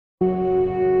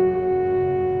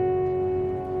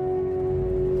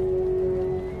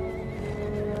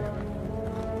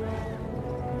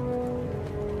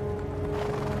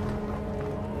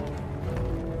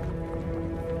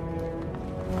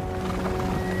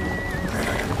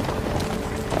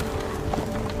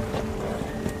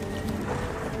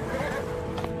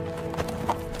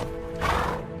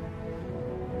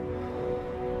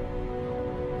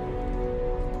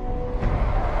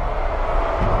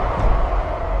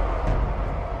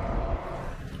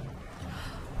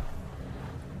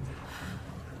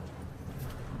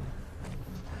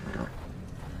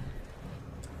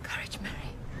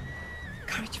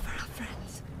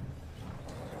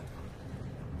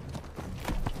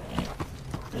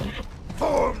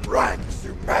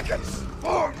Maggots!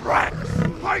 Form ranks!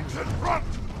 Pikes in front!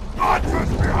 Archers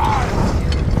behind!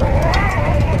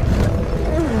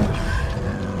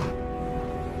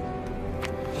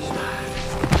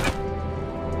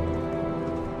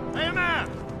 Hey, man!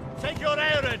 Take your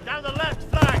area down the left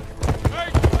flank!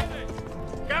 Hey,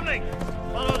 Gamling,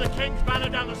 follow the King's banner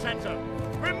down the center.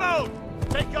 Remove!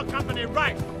 Take your company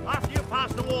right after you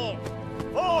pass the wall.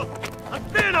 Forth,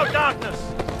 and fear no darkness!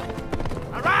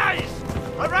 Arise!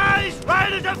 Arise,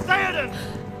 riders of Theoden!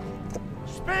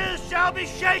 Spears shall be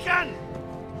shaken!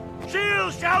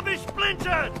 Shields shall be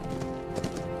splintered!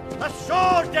 A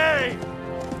sword day!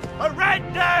 A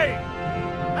red day!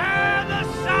 And the